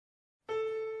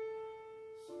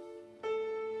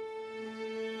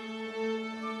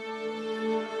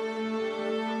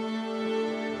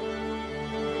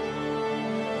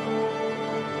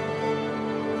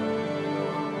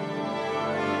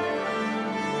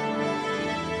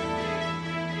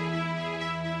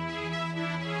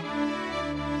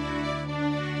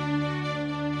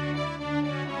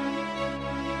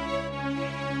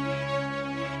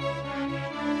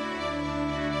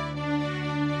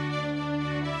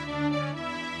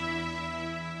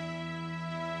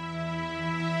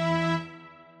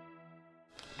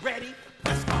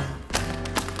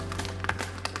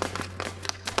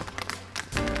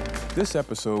This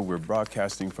episode, we're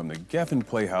broadcasting from the Geffen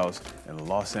Playhouse in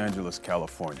Los Angeles,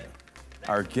 California.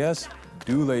 Our guest,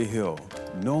 Dule Hill,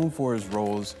 known for his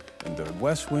roles in The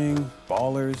West Wing,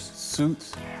 Ballers,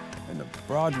 Suits, and the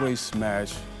Broadway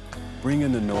smash, Bring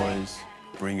in the Noise,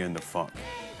 Bring in the Funk.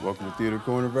 Welcome to Theater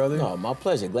Corner, brother. No, my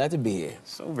pleasure. Glad to be here.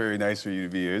 So very nice for you to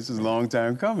be here. This is a long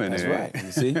time coming. That's right.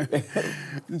 You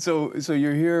see? So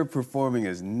you're here performing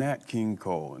as Nat King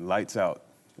Cole and Lights Out,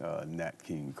 Nat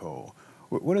King Cole.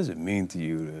 What does it mean to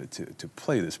you to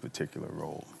play this particular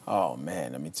role? Oh,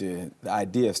 man. I mean, the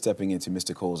idea of stepping into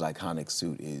Mr. Cole's iconic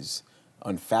suit is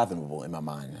unfathomable in my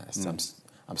mind.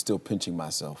 I'm still pinching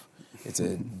myself. It's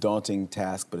a daunting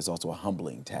task, but it's also a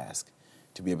humbling task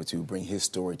to be able to bring his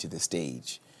story to the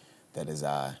stage that is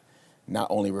not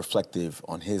only reflective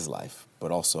on his life,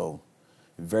 but also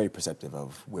very perceptive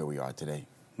of where we are today.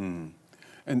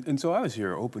 And so I was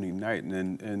here opening night,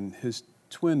 and his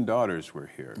twin daughters were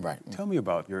here. Right. Tell me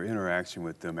about your interaction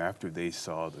with them after they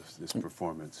saw this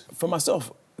performance. For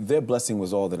myself, their blessing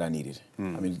was all that I needed. I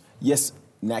mean, yes,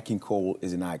 Nat King Cole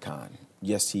is an icon.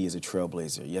 Yes, he is a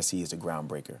trailblazer. Yes, he is a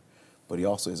groundbreaker. But he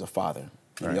also is a father,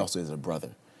 and he also is a brother.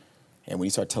 And when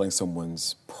you start telling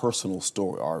someone's personal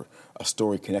story or a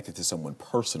story connected to someone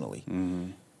personally,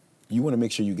 you want to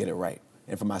make sure you get it right.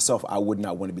 And for myself, I would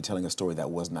not want to be telling a story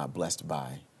that was not blessed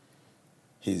by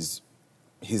his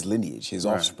lineage, his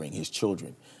offspring, his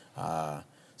children.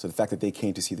 So the fact that they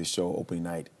came to see the show opening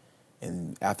night,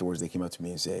 and afterwards they came up to me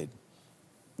and said,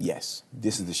 yes,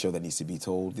 this is the show that needs to be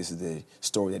told. This is the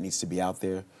story that needs to be out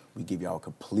there. We give y'all a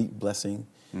complete blessing.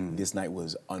 This night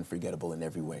was unforgettable in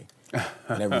every way.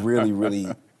 And it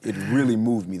really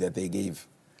moved me that they gave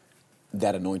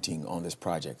that anointing on this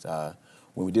project.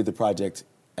 When we did the project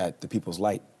at the People's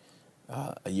Light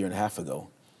a year and a half ago,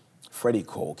 Freddie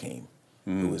Cole came,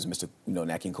 who was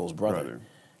Nat King Cole's brother.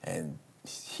 And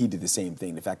he did the same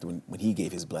thing. The fact that when he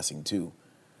gave his blessing too.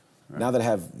 Now that I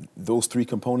have those three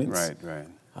components,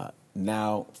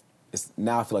 now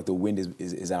I feel like the wind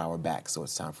is at our back, so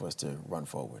it's time for us to run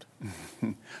forward.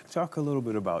 Talk a little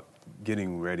bit about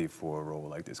getting ready for a role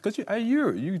like this, because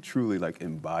you truly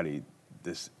embodied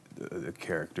the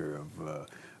character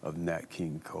of Nat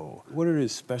King Cole. What are the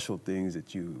special things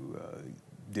that you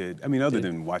did? I mean, other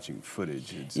than watching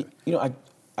footage.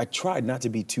 I tried not to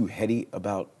be too heady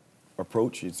about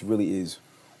approach. It really is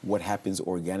what happens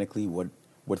organically.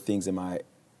 What things am I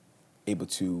able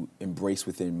to embrace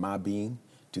within my being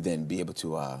to then be able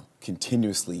to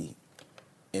continuously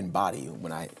embody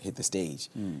when I hit the stage.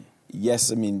 Yes,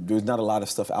 I mean, there's not a lot of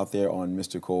stuff out there on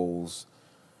Mr. Cole's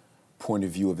point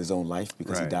of view of his own life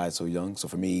because he died so young. So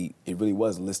for me, it really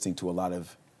was listening to a lot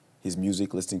of his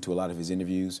music, listening to a lot of his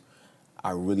interviews.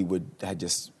 I really had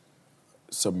just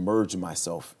submerged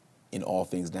myself in all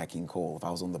things Nat King Cole. If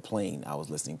I was on the plane, I was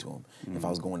listening to him. If I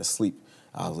was going to sleep,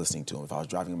 I was listening to him. If I was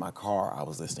driving in my car, I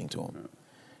was listening to him.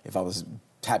 If I was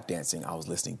tap dancing, I was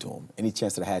listening to him. Any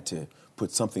chance that I had to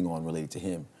put something on related to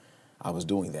him, I was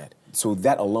doing that. So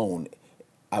that alone,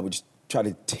 I would try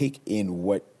to take in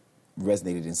what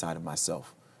resonated inside of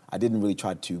myself. I didn't really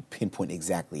try to pinpoint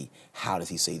exactly how does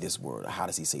he say this word or how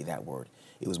does he say that word.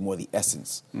 It was more the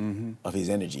essence of his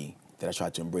energy that I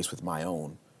tried to embrace with my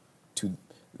own to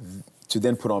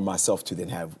then put on myself to then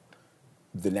have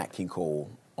the Nat King Cole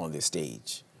on this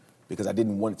stage. Because I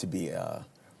didn't want it to be a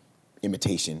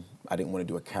imitation. I didn't want to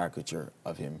do a caricature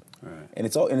of him. And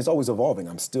it's always evolving.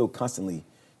 I'm still constantly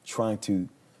trying to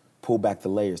pull back the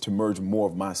layers, to merge more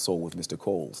of my soul with Mr.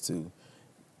 Cole's, to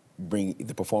bring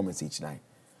the performance each night.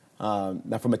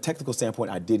 Now, from a technical standpoint,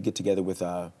 I did get together with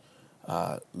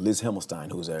Liz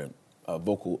Himmelstein, who's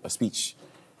a speech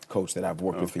coach that I've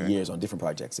worked with for years on different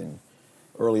projects. And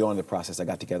early on in the process, I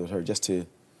got together with her just to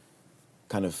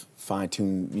kind of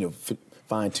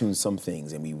fine-tune some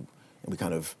things, and we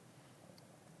kind of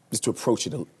just to approach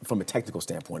it from a technical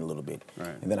standpoint a little bit.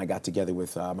 And then I got together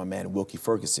with my man Wilkie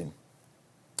Ferguson,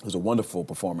 who's a wonderful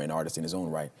performer and artist in his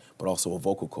own right, but also a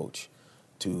vocal coach,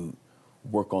 to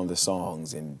work on the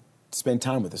songs and spend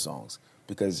time with the songs,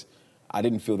 because I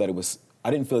didn't feel that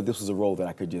this was a role that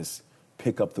I could just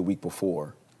pick up the week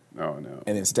before and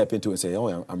then step into it and say,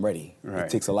 oh, I'm ready. It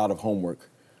takes a lot of homework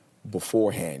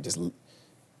beforehand, just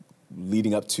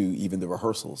leading up to even the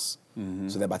rehearsals,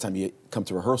 so that by the time you come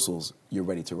to rehearsals, you're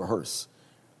ready to rehearse.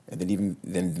 And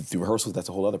then through rehearsals, that's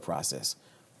a whole other process.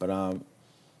 But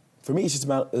for me, it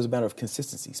was a matter of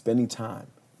consistency, spending time,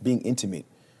 being intimate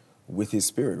with his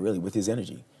spirit, really, with his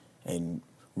energy, and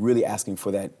really asking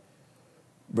for that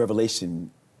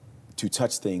revelation to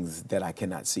touch things that I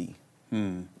cannot see.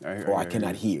 I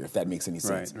cannot hear, if that makes any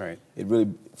sense. It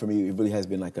really, for me, it really has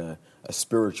been like a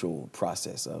spiritual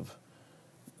process of,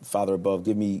 Father above,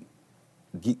 give me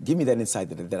give me that insight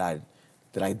that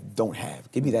I don't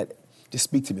have. Give me that. Just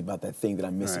speak to me about that thing that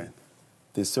I'm missing. Right.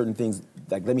 There's certain things,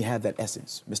 like, let me have that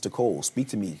essence. Mr. Cole, speak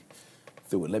to me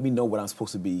through it. Let me know what I'm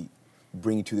supposed to be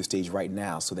bringing to the stage right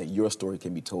now so that your story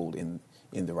can be told in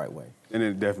the right way. And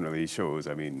it definitely shows.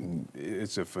 I mean,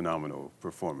 it's a phenomenal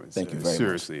performance. Thank you very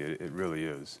Seriously, it really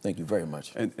is. Thank you very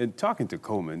much. And talking to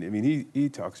Coleman, I mean, he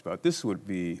talks about this would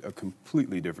be a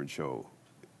completely different show.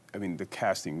 I mean, the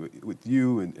casting with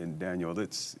you and Daniel,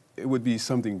 it would be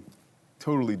something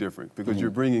totally different because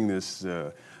you're bringing this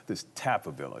tap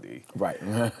ability. Right.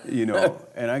 You know,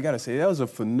 and I got to say, that was a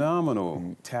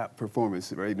phenomenal tap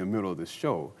performance right in the middle of the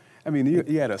show. I mean,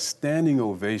 he had a standing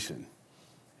ovation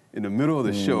in the middle of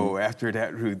the show after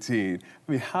that routine.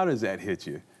 I mean, how does that hit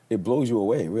you? It blows you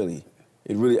away, really.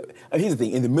 It really. Here's the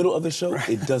thing: in the middle of the show,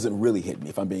 it doesn't really hit me,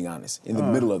 if I'm being honest. In the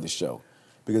middle of the show,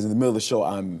 because in the middle of the show,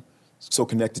 I'm so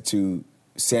connected to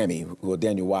Sammy, or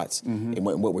Daniel Watts, and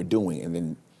what we're doing, and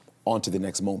then on to the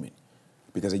next moment.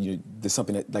 Because there's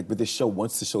something that, like with this show,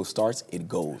 once the show starts, it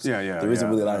goes. There isn't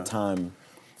really a lot of time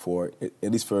for,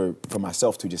 at least for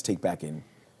myself, to just take back and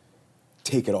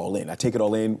take it all in. I take it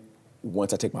all in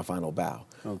once I take my final bow.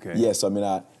 Okay. Yeah, so I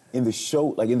mean, in the show,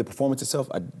 like in the performance itself,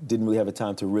 I didn't really have a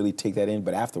time to really take that in,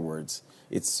 but afterwards,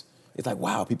 it's like,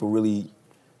 wow, people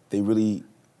really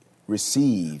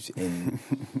received and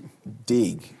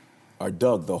dug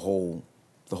the whole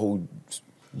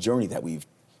journey that we've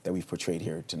portrayed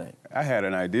here tonight. I had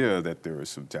an idea that there was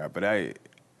some tap, but I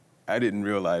didn't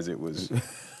realize it was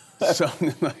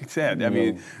something like that. I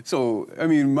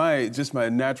mean, my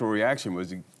natural reaction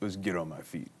was get on my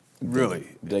feet. Really.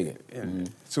 Dig it.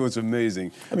 And so it's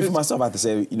amazing. I mean, for myself, I have to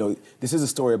say, this is a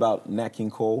story about Nat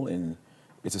King Cole, and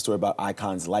it's a story about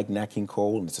icons like Nat King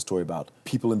Cole, and it's a story about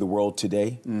people in the world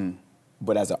today.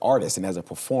 But as an artist and as a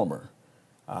performer,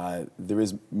 there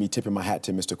is me tipping my hat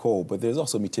to Mr. Cole, but there's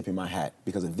also me tipping my hat,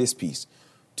 because of this piece,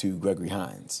 to Gregory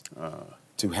Hines,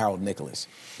 to Harold Nicholas.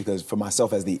 Because for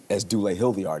myself as Dule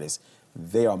Hill, the artist,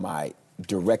 they are my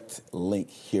direct link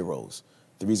heroes.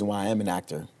 The reason why I am an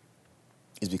actor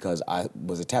is because I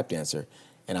was a tap dancer,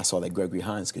 and I saw that Gregory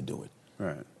Hines could do it.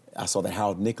 Right. I saw that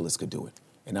Harold Nicholas could do it.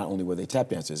 And not only were they tap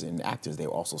dancers and actors, they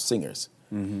were also singers.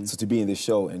 So to be in this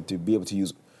show and to be able to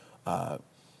use a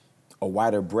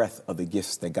wider breadth of the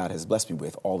gifts that God has blessed me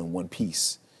with all in one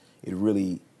piece, it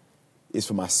really is,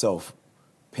 for myself,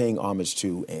 paying homage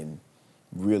to and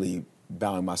really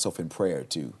bowing myself in prayer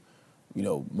to,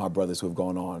 my brothers who have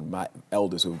gone on, my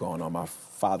elders who have gone on, my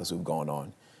fathers who have gone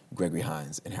on, Gregory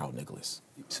Hines and Harold Nicholas.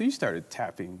 So you started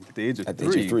tapping at the age of 3. At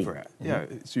the age of 3. Yeah.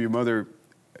 So your mother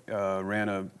ran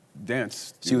a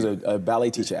dance. She was a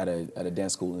ballet teacher at a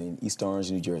dance school in East Orange,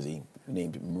 New Jersey,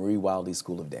 named Marie Wildey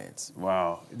School of Dance.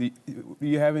 Wow. Do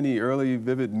you have any early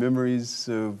vivid memories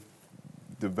of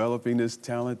developing this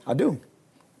talent? I do.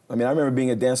 I mean, I remember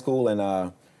being at dance school,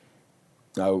 and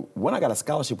when I got a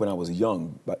scholarship when I was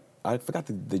young, but I forgot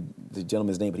the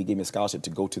gentleman's name, but he gave me a scholarship to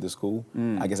go to the school.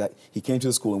 I guess he came to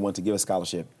the school and wanted to give a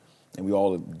scholarship, and we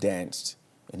all danced,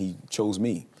 and he chose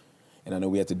me. And I know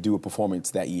we had to do a performance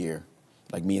that year,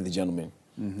 like me and the gentleman.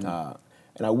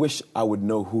 And I wish I would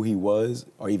know who he was,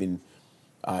 or even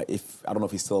I don't know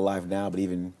if he's still alive now, but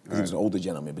even, because he was an older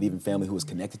gentleman, but even family who was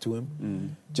connected to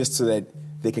him, just so that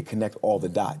they could connect all the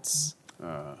dots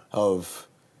of,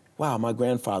 wow, my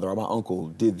grandfather or my uncle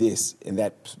did this, and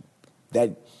that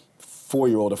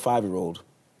 4-year-old or 5-year-old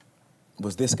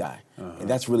was this guy. And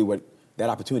that's really that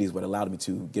opportunity is what allowed me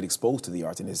to get exposed to the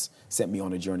arts and has sent me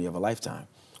on a journey of a lifetime.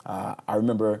 I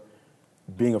remember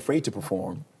being afraid to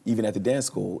perform, even at the dance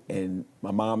school, and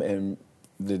my mom and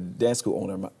the dance school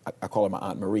owner, I call her my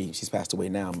Aunt Marie, she's passed away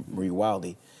now, Marie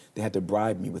Wildey, they had to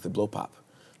bribe me with a blow pop.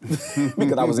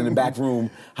 Because I was in the back room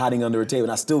hiding under a table,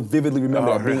 and I still vividly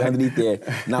remember being underneath there,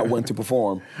 not wanting to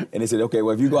perform. And they said, okay,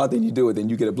 well, if you go out there and you do it, then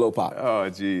you get a blow pop. Oh,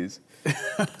 geez.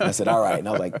 I said, all right. And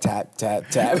I was like, tap, tap,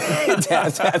 tap,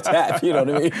 tap, tap, tap. You know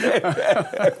what I mean?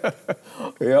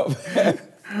 Yep.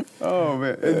 Oh,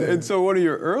 man. And so one of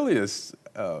your earliest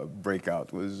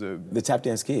breakout was... The Tap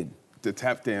Dance Kid. The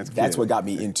Tap Dance Kid. That's what got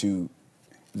me into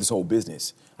this whole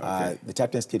business. Okay. The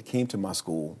Tap Dance Kid came to my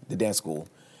school, the dance school,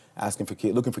 looking for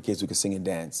kids who could sing and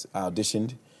dance. I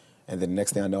auditioned, and then the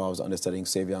next thing I know, I was understudying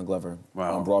Savion Glover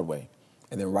on Broadway.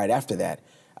 And then right after that,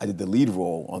 I did the lead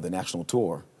role on the national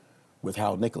tour with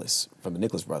Harold Nicholas from the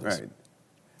Nicholas Brothers. Right.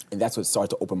 And that's what started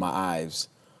to open my eyes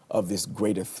of this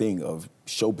greater thing of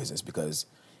show business, because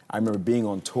I remember being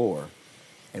on tour,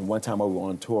 and one time while we were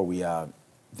on tour,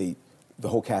 the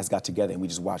whole cast got together and we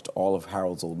just watched all of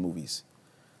Harold's old movies.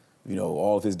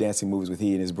 All of his dancing movies with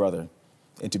he and his brother.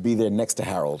 And to be there next to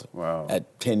Harold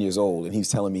at 10 years old, and he's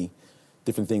telling me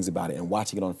different things about it, and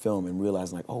watching it on film and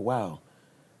realizing like, oh wow,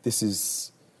 this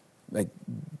is like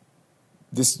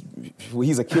this. Well,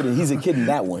 he's a kid in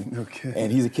that one, Okay.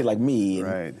 and he's a kid like me, and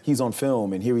Right. he's on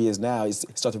film, and here he is now. It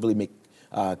started to really make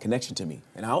connection to me.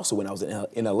 And I also, when I was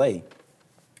in LA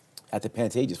at the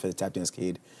Pantages for the Tap Dance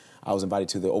Kid, I was invited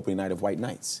to the opening night of White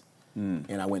Nights, and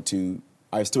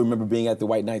I still remember being at the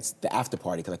White Nights, the after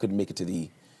party, because I couldn't make it to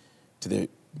the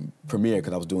premiere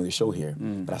because I was doing the show here.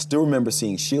 But I still remember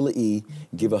seeing Sheila E.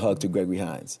 give a hug to Gregory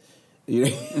Hines. You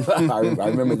know, I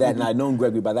remember that, and I'd known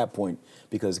Gregory by that point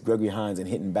because Gregory Hines and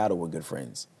Hinton Battle were good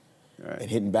friends. Right. And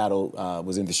Hinton Battle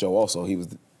was in the show also. He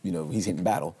was, he's Hinton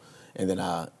Battle. And then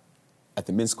at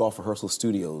the Men's Golf Rehearsal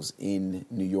Studios in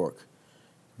New York,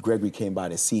 Gregory came by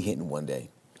to see Hinton one day.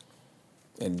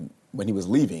 And when he was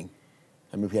leaving,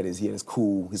 I remember he had his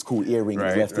cool earring in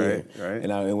his left ear. Right.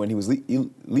 And when he was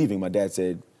leaving, my dad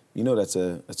said, that's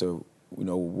a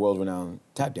world-renowned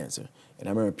tap dancer. And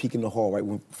I remember peeking in the hall right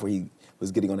before he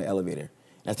was getting on the elevator.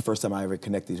 That's the first time I ever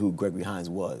connected who Gregory Hines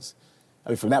was. I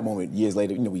mean, from that moment, years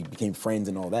later, we became friends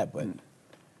and all that, but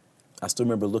I still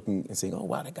remember looking and saying, oh,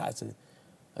 wow, that guy's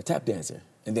a tap dancer.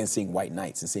 And then seeing White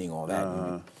Nights and seeing all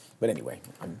that. But anyway,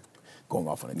 I'm going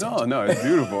off on a tangent. No, it's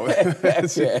beautiful.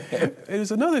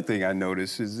 There's another thing I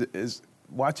noticed is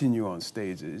watching you on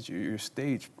stage, is your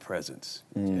stage presence.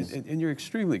 And you're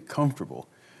extremely comfortable.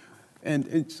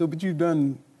 But you've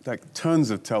done like tons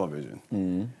of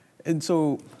television. And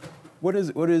so what is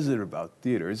it about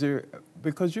theater?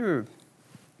 Because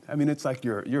it's like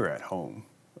you're at home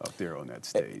up there on that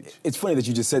stage. It's funny that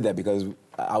you just said that because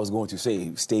I was going to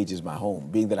say stage is my home,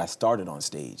 being that I started on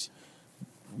stage.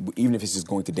 Even if it's just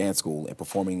going to dance school and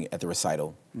performing at the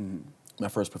recital, my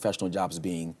first professional jobs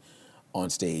being on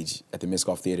stage at the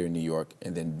Minskoff Theater in New York,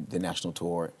 and then the national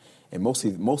tour. And most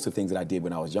of the things that I did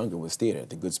when I was younger was theater, at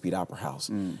the Goodspeed Opera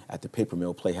House, at the Paper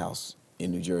Mill Playhouse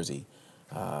in New Jersey.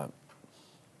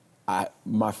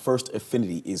 My first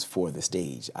affinity is for the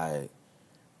stage.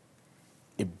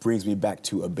 It brings me back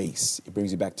to a base. It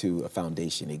brings me back to a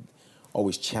foundation. It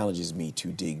always challenges me to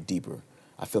dig deeper.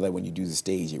 I feel like when you do the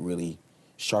stage, it really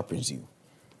sharpens you.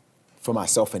 For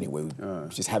myself anyway,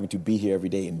 just having to be here every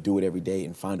day and do it every day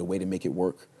and find a way to make it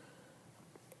work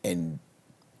and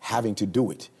having to do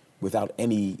it without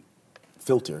any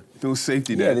filter. No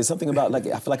safety net. Yeah, there's something about, I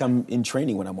feel like I'm in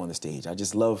training when I'm on the stage. I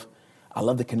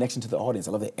love the connection to the audience.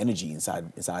 I love the energy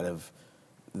inside of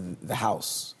the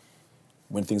house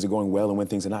when things are going well and when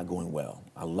things are not going well.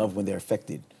 I love when they're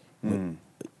affected. I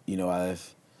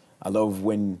love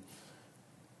when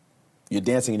you're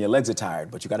dancing and your legs are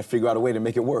tired, but you got to figure out a way to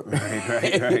make it work.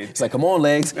 Right. It's like, come on,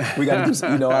 legs. We got to do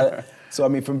something. So,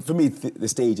 for me, the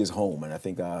stage is home. And I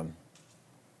think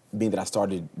being that I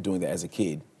started doing that as a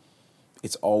kid,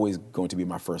 it's always going to be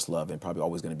my first love and probably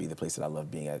always going to be the place that I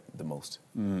love being at the most.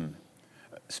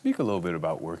 Speak a little bit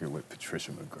about working with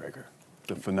Patricia McGregor,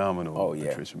 the phenomenal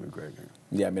Patricia McGregor.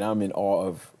 Yeah, I'm in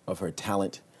awe of her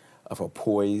talent, of her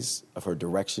poise, of her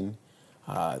direction,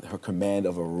 her command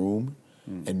of a room.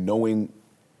 And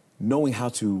knowing how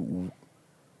to,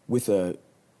 with the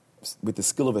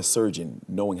skill of a surgeon,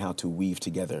 knowing how to weave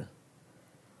together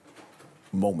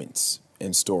moments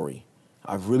and story.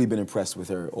 I've really been impressed with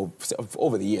her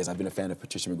over the years. I've been a fan of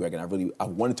Patricia McGregor, and I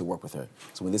wanted to work with her.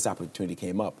 So when this opportunity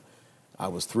came up, I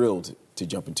was thrilled to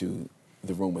jump into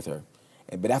the room with her.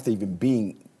 But after even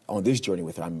being on this journey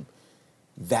with her, I'm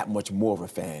that much more of a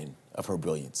fan of her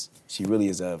brilliance. She really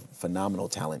is a phenomenal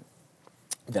talent.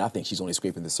 That I think she's only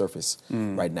scraping the surface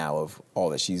right now of all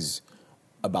that she's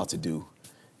about to do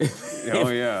in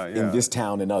this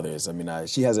town and others.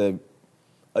 She has a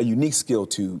unique skill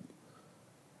to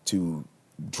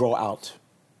draw out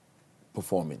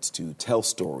performance, to tell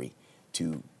story,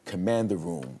 to command the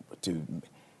room, to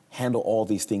handle all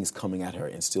these things coming at her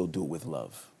and still do it with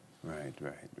love. Right.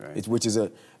 Which is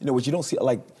which you don't see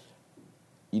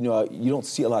you don't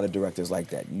see a lot of directors like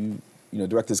that.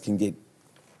 Directors can get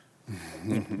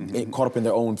caught up in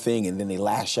their own thing and then they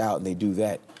lash out and they do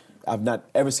that. I've not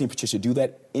ever seen Patricia do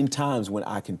that in times when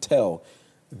I can tell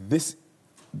this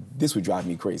would drive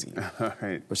me crazy.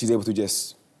 Right. But she's able to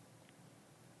just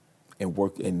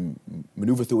work and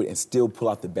maneuver through it and still pull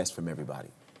out the best from everybody.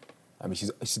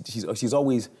 She's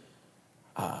always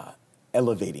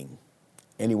elevating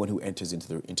anyone who enters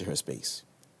into her space.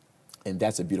 And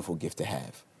that's a beautiful gift to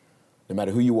have. No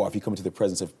matter who you are, if you come into the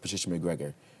presence of Patricia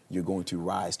McGregor, you're going to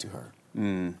rise to her.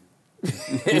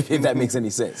 If that makes any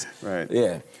sense. Right.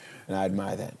 Yeah, and I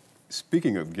admire that.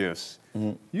 Speaking of gifts,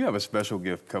 you have a special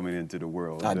gift coming into the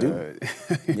world. I do.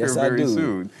 Yes, I do.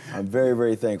 Soon. I'm very,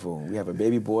 very thankful. We have a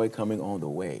baby boy coming on the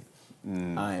way.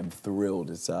 I am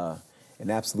thrilled. It's an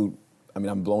absolute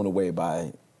I'm blown away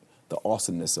by the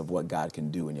awesomeness of what God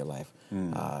can do in your life.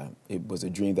 It was a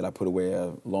dream that I put away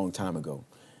a long time ago.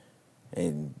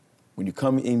 And when you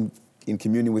come in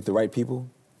communion with the right people,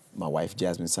 my wife,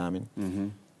 Jasmine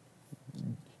Simon,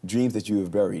 dreams that you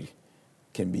have buried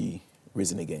can be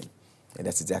risen again. And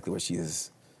that's exactly what she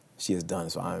has done.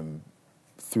 So I'm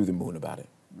through the moon about it.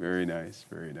 Very nice,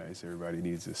 very nice. Everybody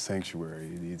needs a sanctuary,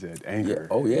 needs that anchor.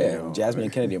 Yeah. Oh, yeah. You know? Jasmine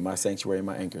and Kennedy are my sanctuary and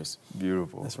my anchors.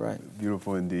 Beautiful. That's right.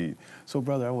 Beautiful indeed. So,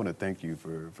 brother, I want to thank you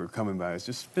for coming by. It's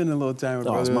just spending a little time with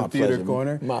Oh, it's Brother my in the Theater pleasure.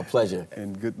 Corner. My pleasure.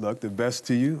 And good luck. The best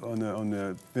to you on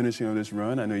the finishing of this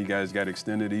run. I know you guys got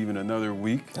extended even another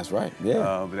week. That's right.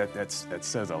 Yeah. But that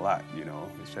says a lot, you know,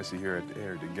 especially here at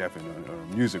the Geffen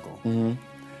on a musical.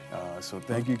 So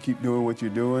thank you. Keep doing what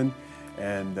you're doing.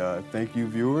 And thank you,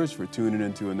 viewers, for tuning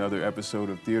into another episode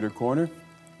of Theater Corner.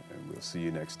 And we'll see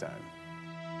you next time.